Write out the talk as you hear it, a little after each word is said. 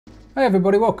Hey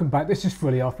everybody, welcome back. This is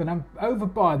Frilioth and I'm over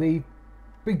by the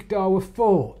Big Darwa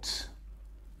Fort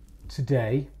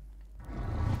today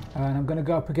and I'm going to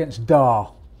go up against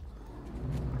Dar.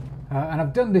 And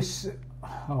I've done this,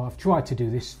 I've tried to do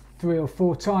this 3 or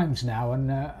 4 times now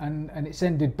and it's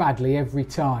ended badly every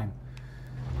time.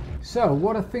 So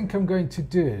what I think I'm going to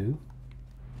do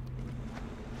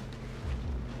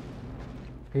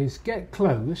is get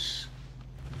close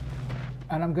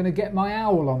and I'm going to get my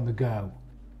owl on the go.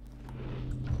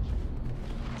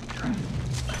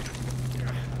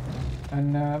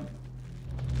 And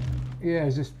yeah,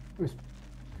 as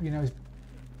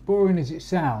boring as it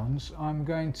sounds, I'm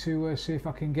going to see if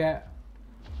I can get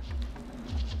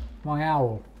my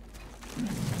owl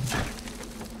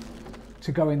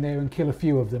to go in there and kill a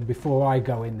few of them before I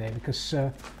go in there, because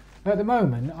at the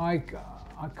moment I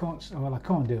can't. Well, I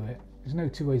can't do it. There's no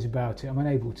two ways about it. I'm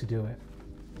unable to do it.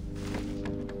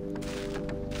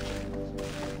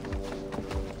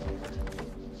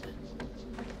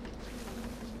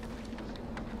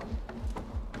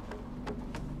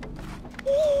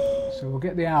 So we'll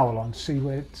get the owl on, see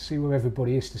where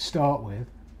everybody is to start with,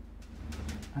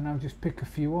 and I'll just pick a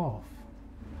few off.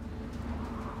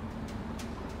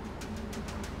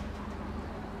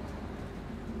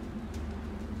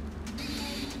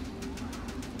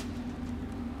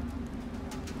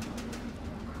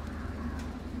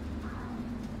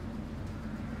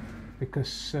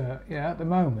 Because yeah, at the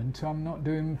moment I'm not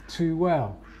doing too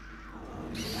well.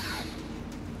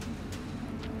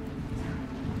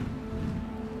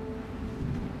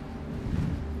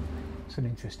 It's an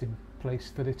interesting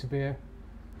place for there to be a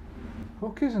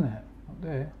hook, isn't it? Up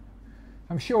there.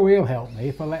 I'm sure he'll help me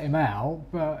if I let him out,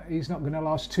 but he's not going to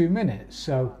last 2 minutes,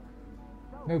 so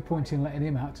no point in letting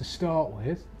him out to start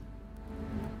with.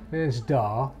 There's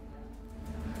Dar,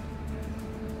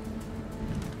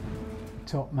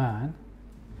 top man.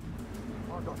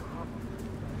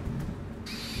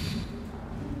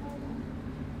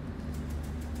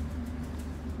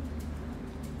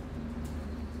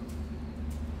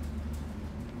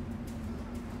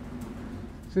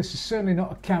 So this is certainly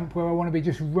not a camp where I want to be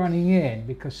just running in,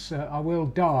 because I will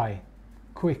die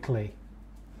quickly.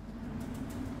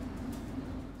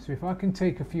 So if I can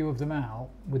take a few of them out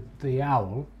with the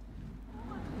owl,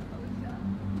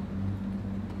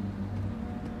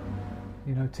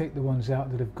 you know, take the ones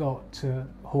out that have got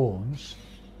horns.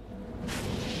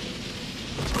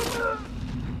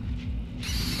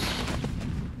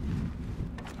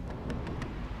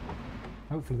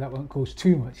 Hopefully that won't cause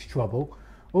too much trouble.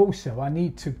 Also, I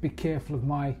need to be careful of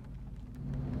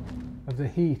the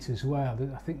heat as well.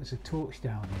 I think there's a torch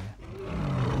down here.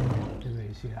 There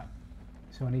is, yeah.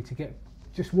 So I need to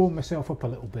just warm myself up a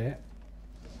little bit.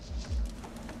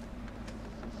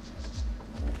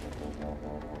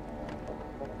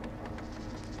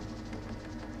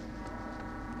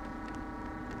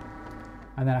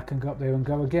 And then I can go up there and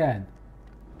go again.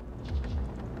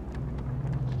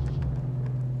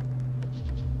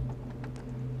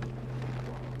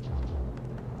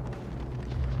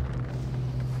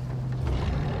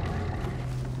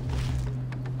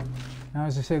 Now,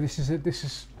 as I say, this is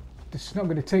not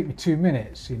going to take me 2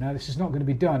 minutes. You know, this is not going to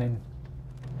be done in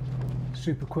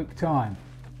super quick time.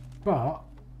 But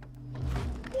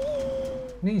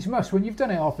needs must. When you've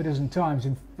done it half a dozen times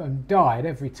and died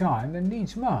every time, then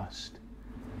needs must.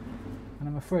 And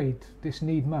I'm afraid this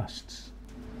need musts.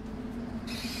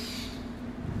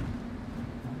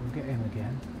 We'll get him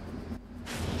again.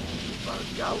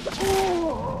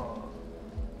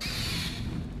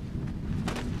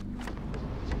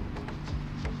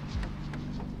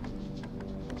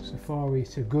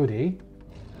 Safari's a goodie.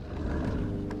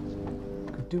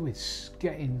 Could do with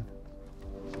getting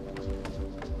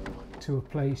to a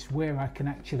place where I can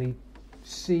actually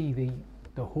see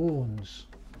the horns.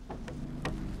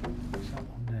 What's that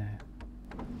one there?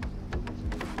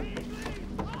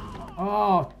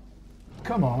 Oh,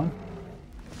 come on.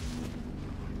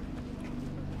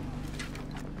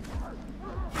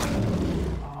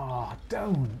 Oh,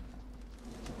 don't.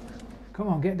 Come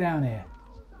on, get down here.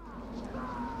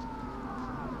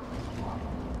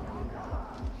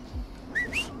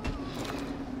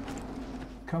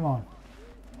 Come on.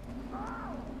 Oh,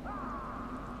 I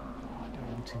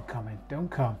don't want him coming. Don't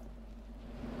come.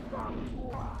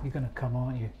 You're going to come,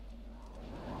 aren't you?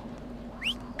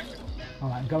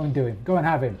 Alright, go and do him. Go and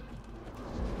have him.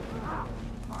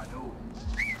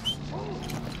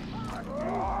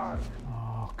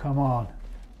 Oh, come on.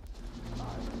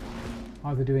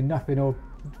 Either doing nothing or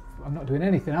I'm not doing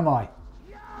anything, am I?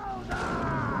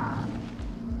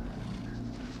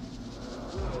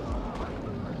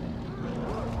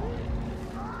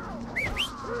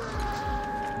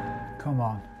 Come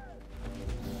on.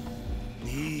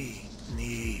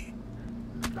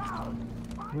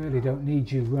 Really don't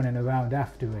need you running around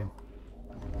after him.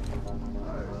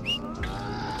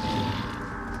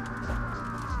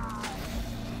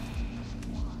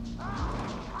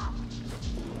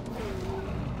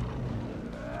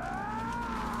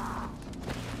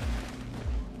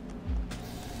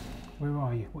 Where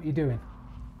are you? What are you doing?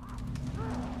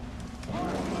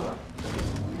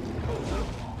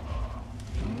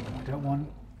 I don't want...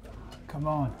 Come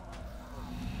on.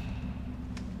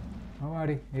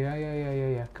 Alrighty.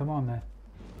 Yeah. Come on then.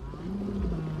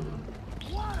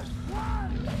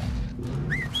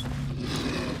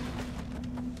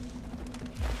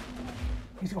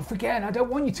 He's off again. I don't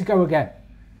want you to go again.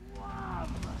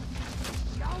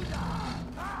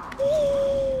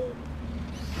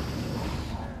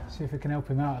 See if we can help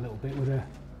him out a little bit with a...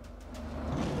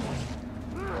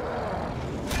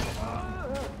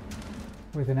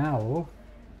 with an owl.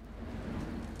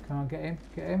 Can't get him.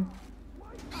 Get him.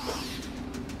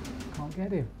 Can't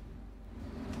get him.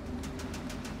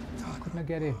 Why couldn't I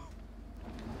get him?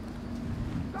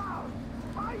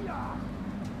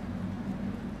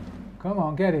 Come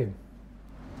on, get him.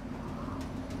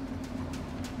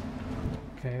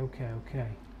 Okay.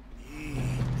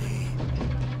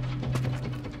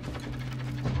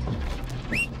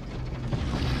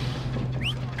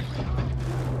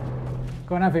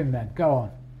 Go and have him then. Go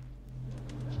on.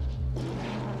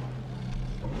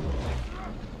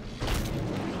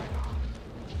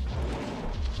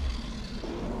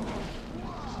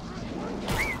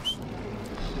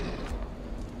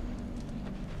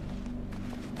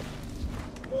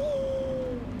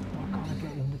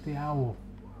 The owl.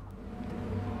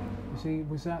 You see,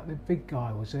 was that the big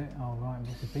guy, was it? Oh right, it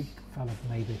was the big fella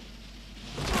maybe.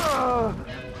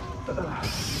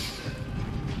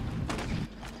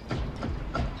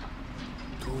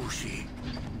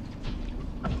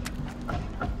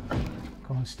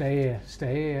 Come on, stay here. Just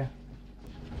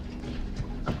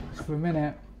for a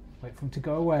minute. Wait for him to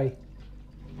go away.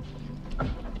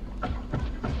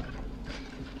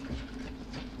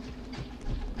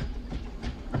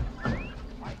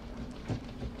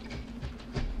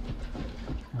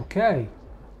 Okay,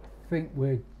 I think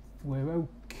we're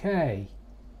okay.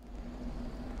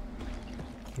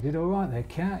 You did all right there,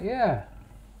 cat. Yeah.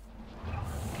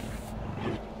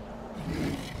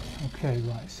 Okay,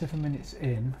 right. 7 minutes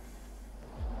in,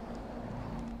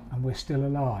 and we're still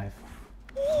alive.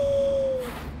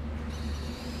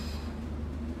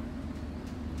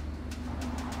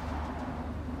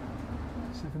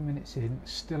 Seven minutes in,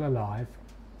 still alive,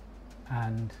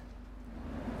 and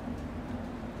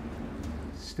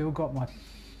still got my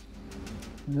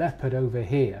leopard over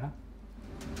here.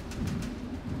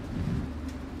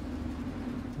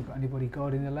 Have we got anybody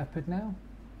guarding the leopard now?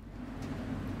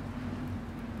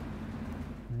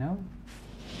 No?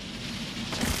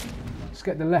 Let's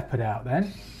get the leopard out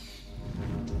then.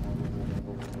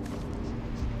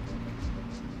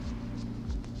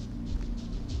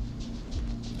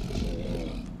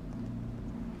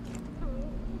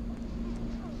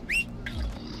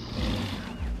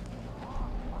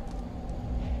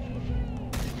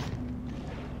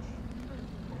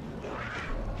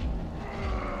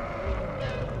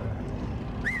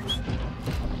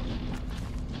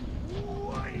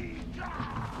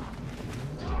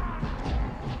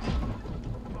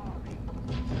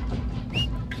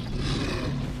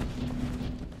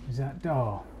 That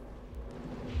door.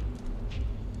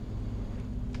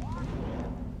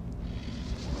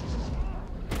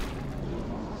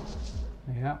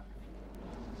 Yeah.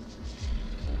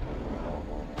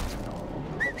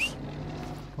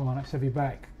 Come on, let's have you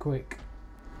back, quick.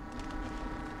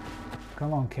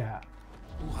 Come on, cat.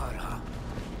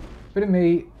 Bit of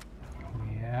meat.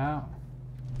 Yeah.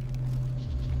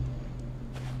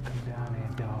 Come down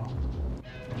here, doll.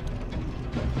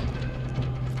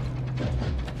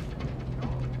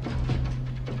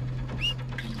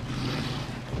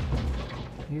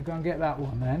 You go and get that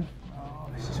one then. Oh,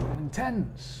 this is all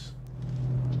intense.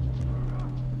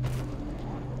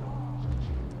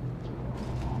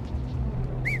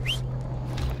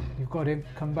 You've got him.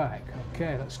 Come back.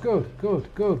 Okay, that's good.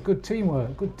 Good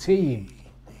teamwork. Good team.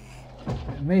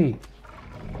 Me.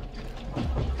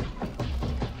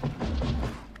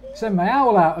 Send my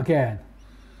owl out again.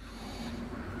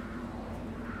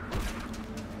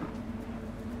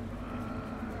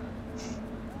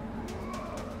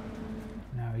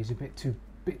 He's a bit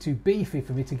too beefy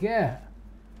for me to get.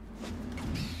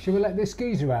 Shall we let this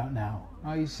geezer out now?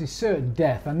 Oh, it's his certain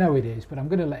death. I know it is, but I'm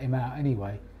going to let him out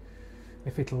anyway.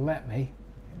 If it'll let me.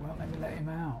 It won't let me let him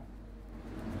out.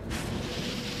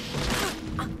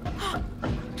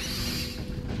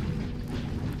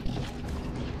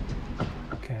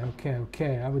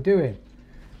 Okay. How we doing?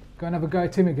 Go and have a go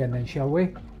at him again then, shall we?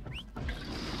 I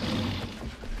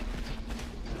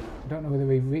don't know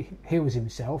whether he heals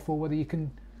himself or whether you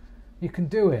can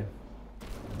do him.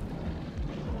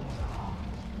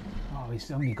 Oh, he's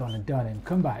only gone and done him.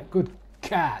 Come back. Good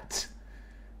cat.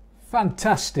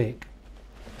 Fantastic.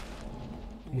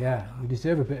 Yeah, we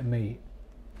deserve a bit of meat.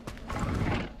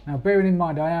 Now, bearing in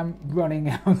mind, I am running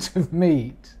out of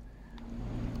meat.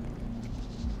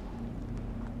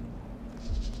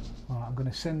 Right, I'm going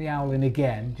to send the owl in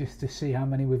again just to see how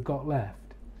many we've got left.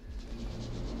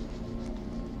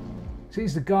 So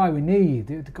he's the guy we need.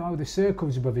 The guy with the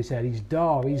circles above his head. He's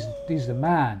Dar. He's the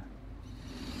man.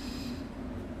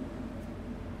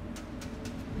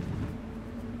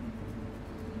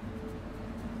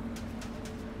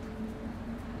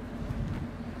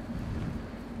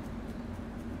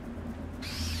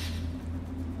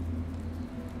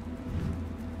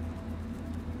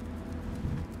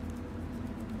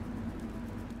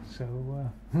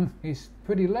 So he's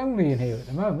pretty lonely in here at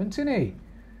the moment, isn't he?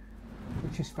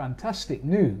 Which is fantastic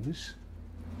news.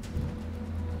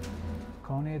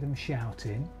 Can't hear them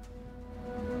shouting.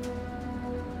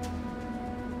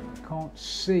 Can't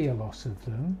see a lot of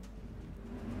them.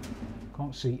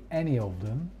 Can't see any of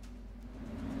them.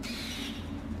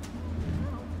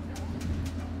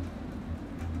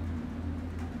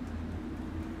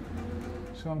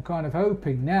 So I'm kind of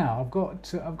hoping now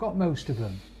I've got most of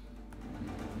them.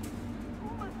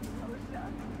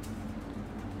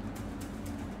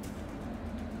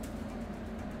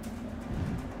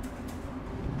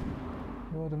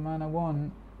 You're the man I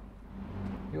want.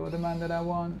 You're the man that I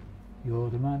want. You're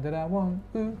the man that I want.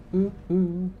 Ooh, ooh,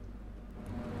 ooh.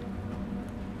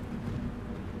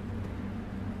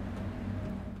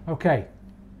 Okay.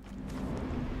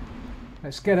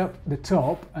 Let's get up the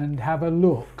top and have a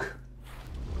look.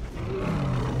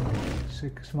 See,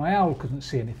 because my owl couldn't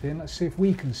see anything. Let's see if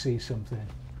we can see something.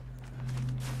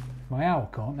 If my owl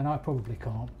can't, then I probably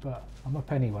can't, but I'm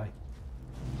up anyway.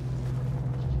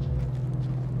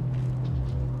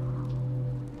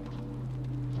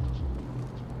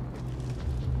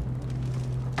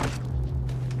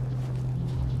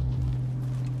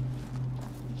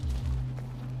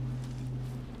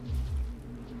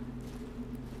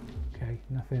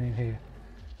 Nothing in here.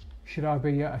 Should I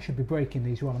be? I should be breaking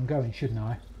these while I'm going, shouldn't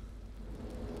I?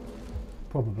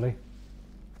 Probably.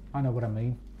 I know what I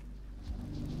mean.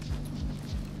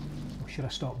 Or should I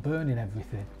start burning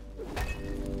everything?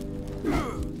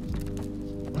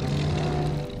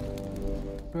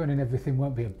 Burning everything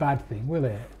won't be a bad thing, will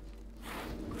it?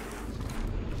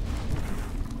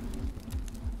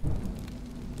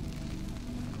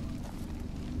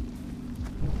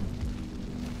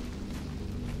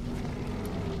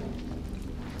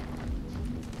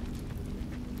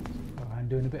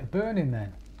 Doing a bit of burning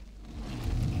then.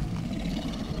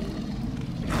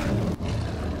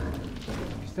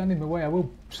 If you stand in my way, I will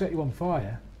set you on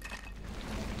fire.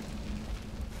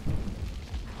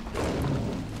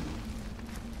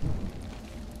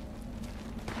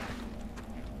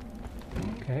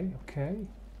 Okay.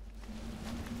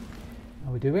 How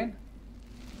are we doing?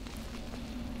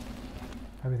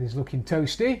 Everything's looking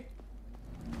toasty.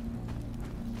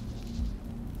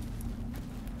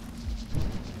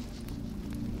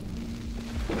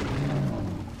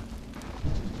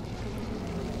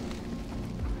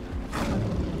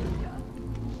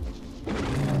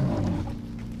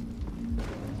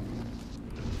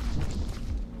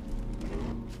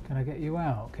 Can I get you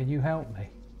out? Can you help me?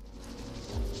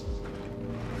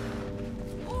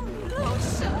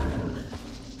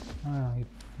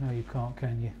 No, you can't,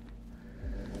 can you?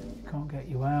 Can't get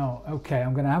you out. Okay,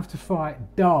 I'm going to have to fight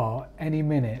Dar any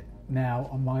minute now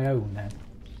on my own then.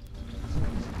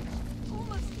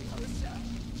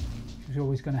 Which is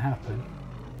always going to happen.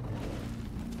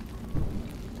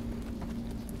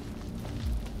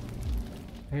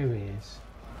 Here he is.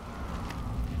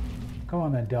 Come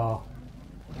on then, Dar.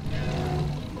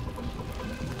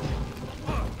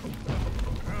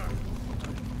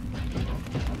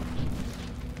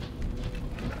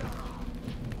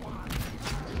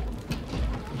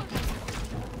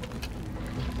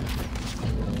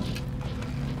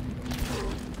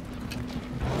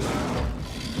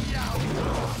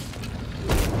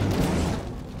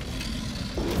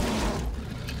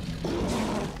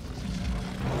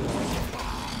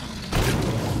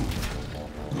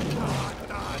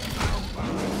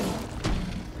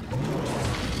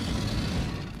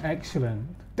 Excellent.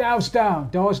 Dar's down.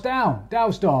 Dar's down.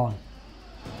 Dar's down.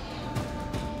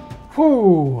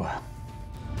 Whew.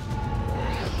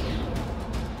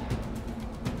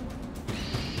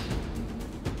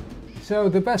 So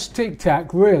the best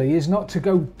tic-tac really is not to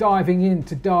go diving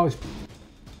into Dar's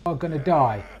are going to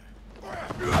die.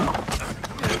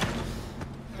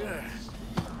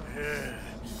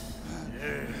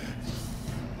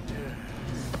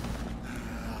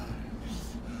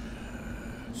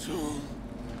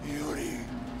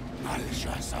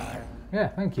 Yeah,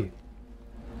 thank you.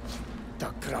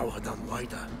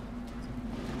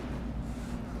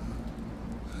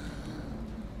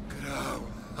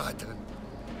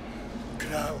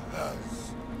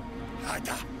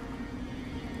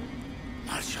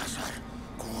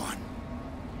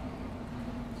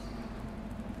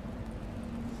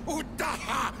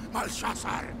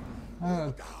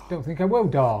 I don't think I will,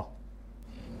 Dar.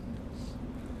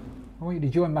 I want you to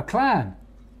join my clan.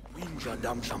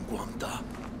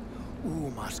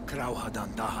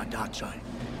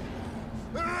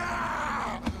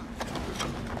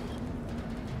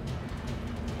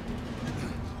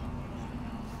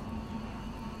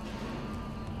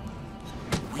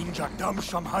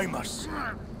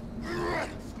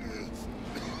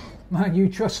 Man, you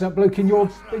trust that bloke in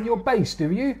your base,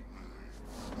 do you?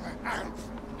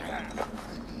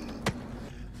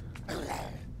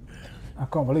 I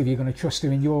can't believe you're going to trust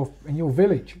him in your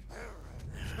village.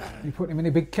 You put him in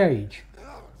a big cage.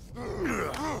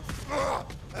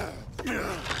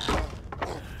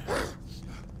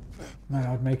 Man,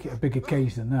 I'd make it a bigger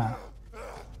cage than that.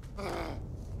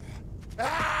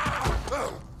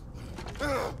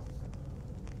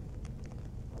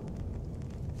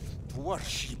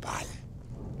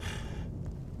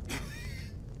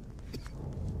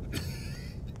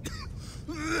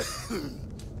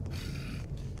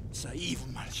 Saiv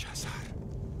Malshazar,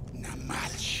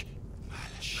 Namalsh,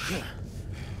 Malsh.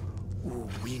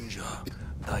 Winja,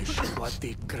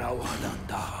 Daishwati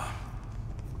Krauhadanda.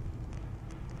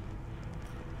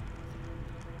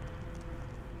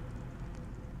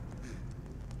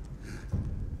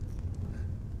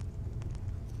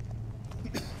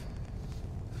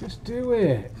 Just do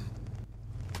it.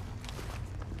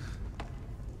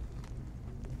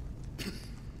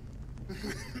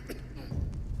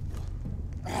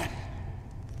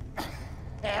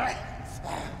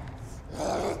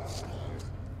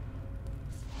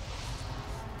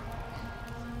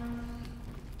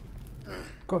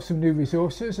 Got some new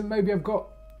resources, and maybe I've got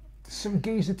some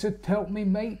geezer to help me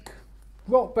make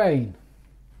Rotbane,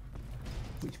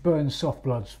 which burns soft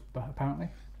bloods, apparently.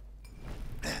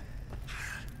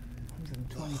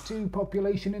 122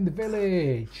 population in the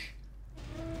village.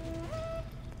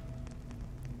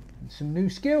 And some new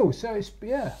skills, so it's,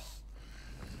 yeah.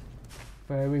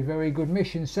 Very, very good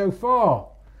mission so far.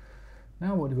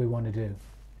 Now what do we want to do?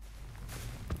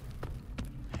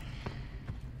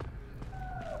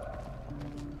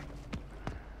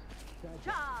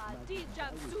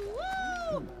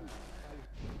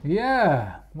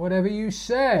 Yeah, whatever you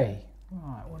say.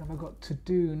 Right, what have I got to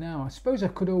do now? I suppose I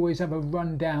could always have a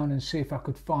run down and see if I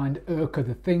could find Urka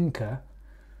the Thinker.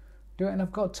 Do you reckon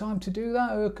I've got time to do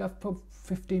that? Urka, I've put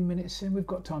 15 minutes in. We've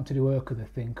got time to do Urka the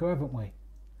Thinker, haven't we?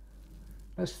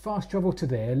 Let's fast travel to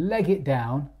there, leg it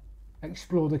down,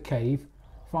 explore the cave,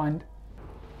 find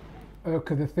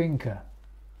Urka the Thinker.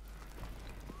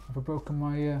 Have I broken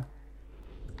my...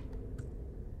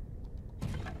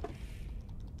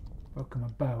 Broken my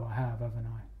bow, I have, haven't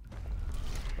I?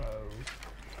 Bow.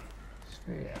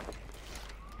 Spear.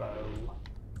 Bow.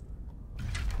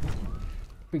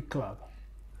 Big club.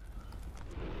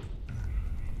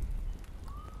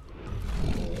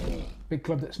 Big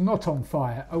club that's not on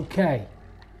fire. Okay.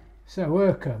 So,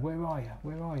 Urka, where are you?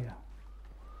 Where are you?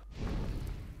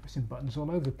 Pressing buttons all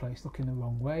over the place, looking the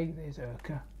wrong way. There's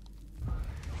Urka.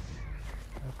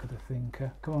 Urka the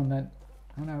Thinker. Come on then.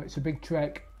 I know it's a big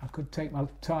trek. I could take my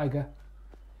tiger.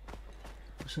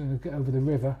 As soon as I get over the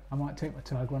river, I might take my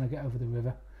tiger when I get over the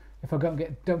river. If I don't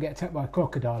get attacked by a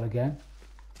crocodile again.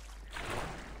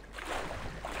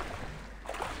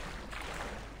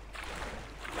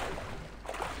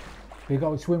 Big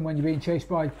old swim when you're being chased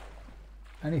by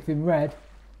anything red.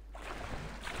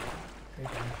 There's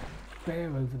a bear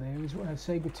over there as well, a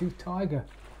saber-toothed tiger.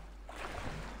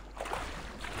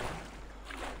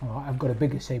 Alright, I've got a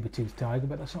bigger saber-toothed tiger,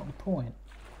 but that's not the point.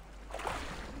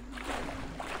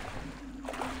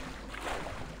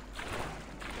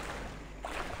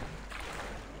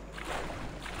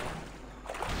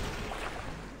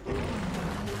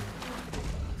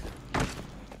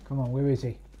 Come on, where is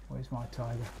he? Where's my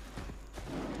tiger?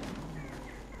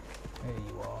 There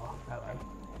you are. Hello.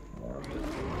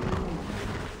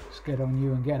 Let's get on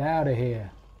you and get out of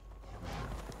here.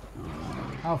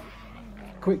 How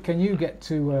quick can you get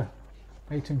to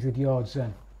 800 yards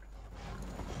then?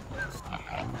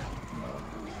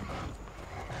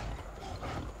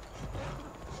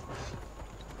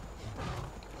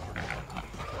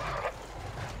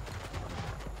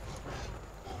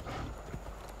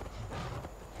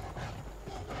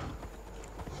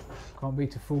 Can't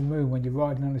beat a full moon when you're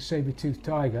riding on a saber-toothed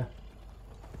tiger.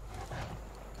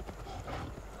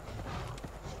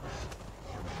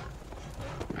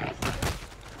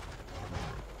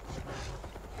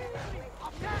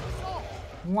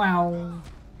 Wow.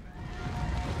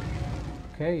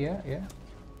 Okay, yeah.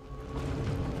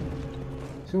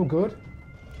 It's all good.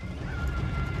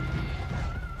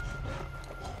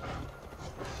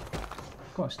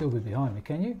 Can't still be behind me,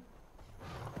 can you?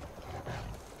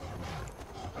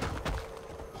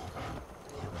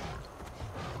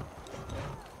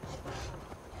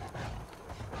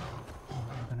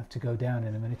 I'm gonna have to go down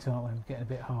in a minute, aren't we? I'm getting a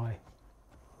bit high.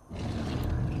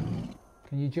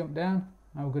 Can you jump down?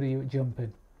 How good are you at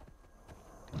jumping?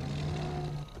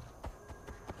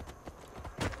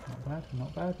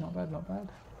 Not bad.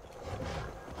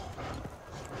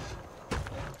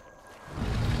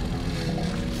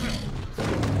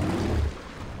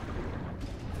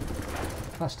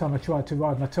 Last time I tried to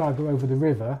ride my tiger over the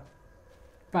river,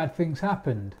 bad things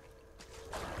happened.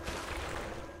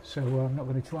 So I'm not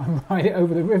going to try and ride it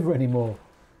over the river anymore.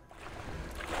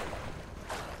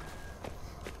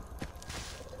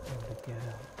 Get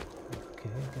up. Okay,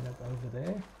 get up over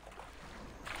there.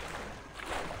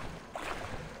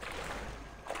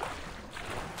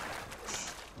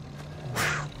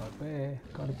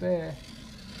 Got a bear.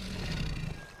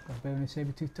 Got a bear and a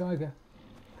saber-toothed tiger.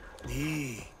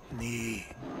 Nee.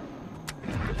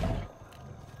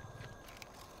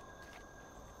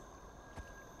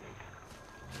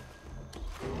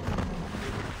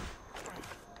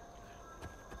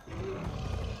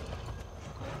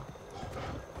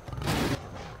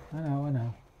 I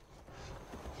know.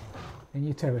 In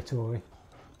your territory.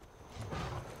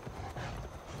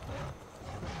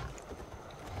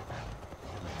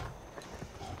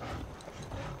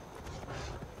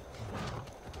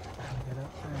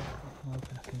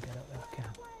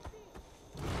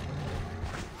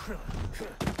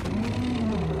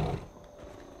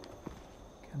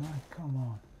 Can I? Come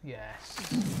on. Yes.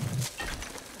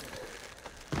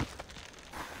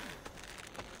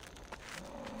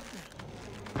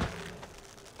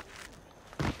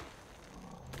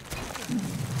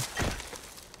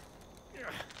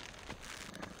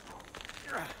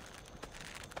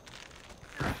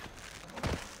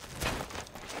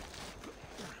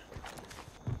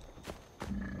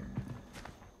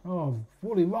 Oh,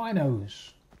 woolly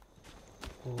rhinos.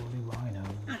 Woolly rhinos.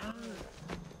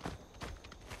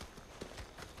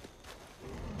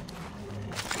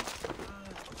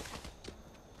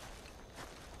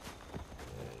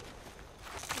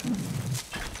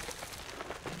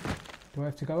 Do I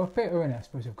have to go up it or in it? I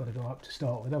suppose I've got to go up to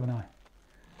start with, haven't I?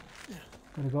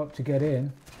 Got to go up to get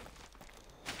in.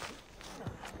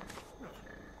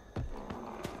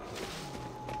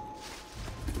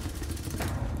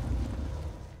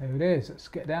 There it is. Let's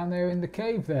get down there in the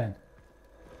cave then.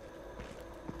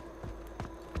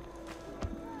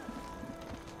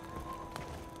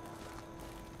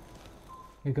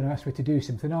 You're going to ask me to do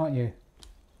something, aren't you?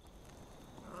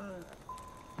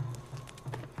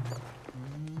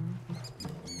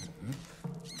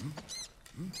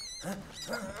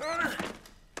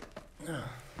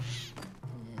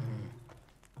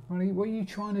 What are you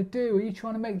trying to do? Are you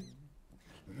trying to make...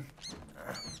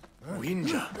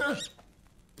 Winja.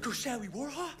 Kushawi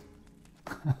warha?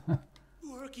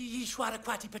 Urki yishwara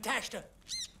kwati patashta.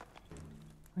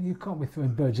 You can't be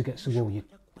throwing birds against the wall, you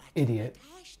idiot.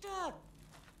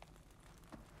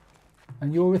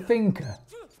 And you're a thinker.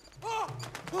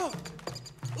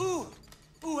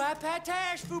 Ooh, I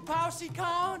patash fu pausi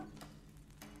con.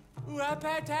 Ooh, I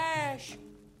patash.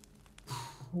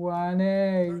 One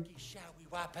egg. Urki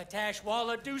shawi wa patash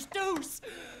walla deuce deuce.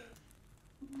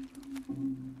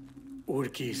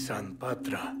 Urki San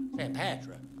Patra. San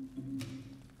Patra?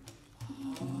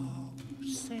 Oh,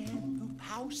 San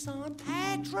Pau San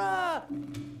Patra.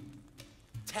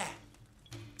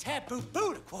 Tapu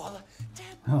Buddha Koala.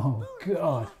 Oh,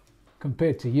 God.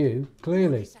 Compared to you,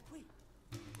 clearly.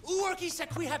 Urki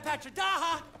Sakwi ha Patra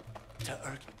Daha. To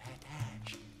Urki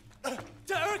Patash.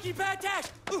 To Urki Patash.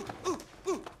 Ooh.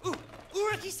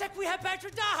 Urki Sakwi ha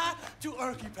Patra Daha. To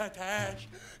Urki Patash.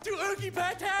 To Urki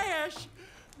Patash.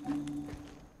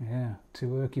 Yeah, to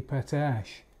Urki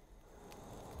Patash.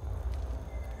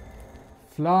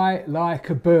 Fly like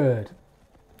a bird.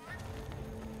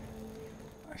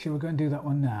 Actually, we're going to do that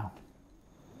one now.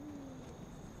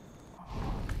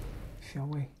 Shall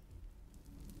we?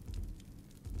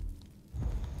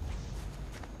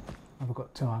 Have I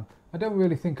got time? I don't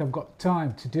really think I've got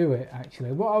time to do it,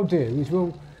 actually. What I'll do is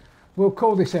we'll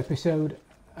call this episode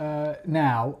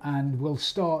now, and we'll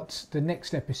start the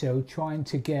next episode trying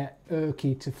to get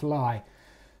Urki to fly.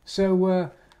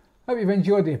 So Hope you've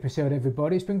enjoyed the episode,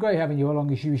 everybody. It's been great having you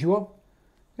along as usual.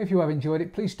 If you have enjoyed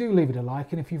it, please do leave it a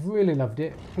like, and if you've really loved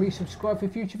it, please subscribe for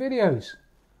future videos.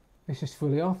 This is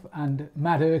Frilioth and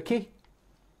Mad Urki,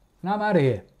 and I'm out of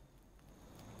here.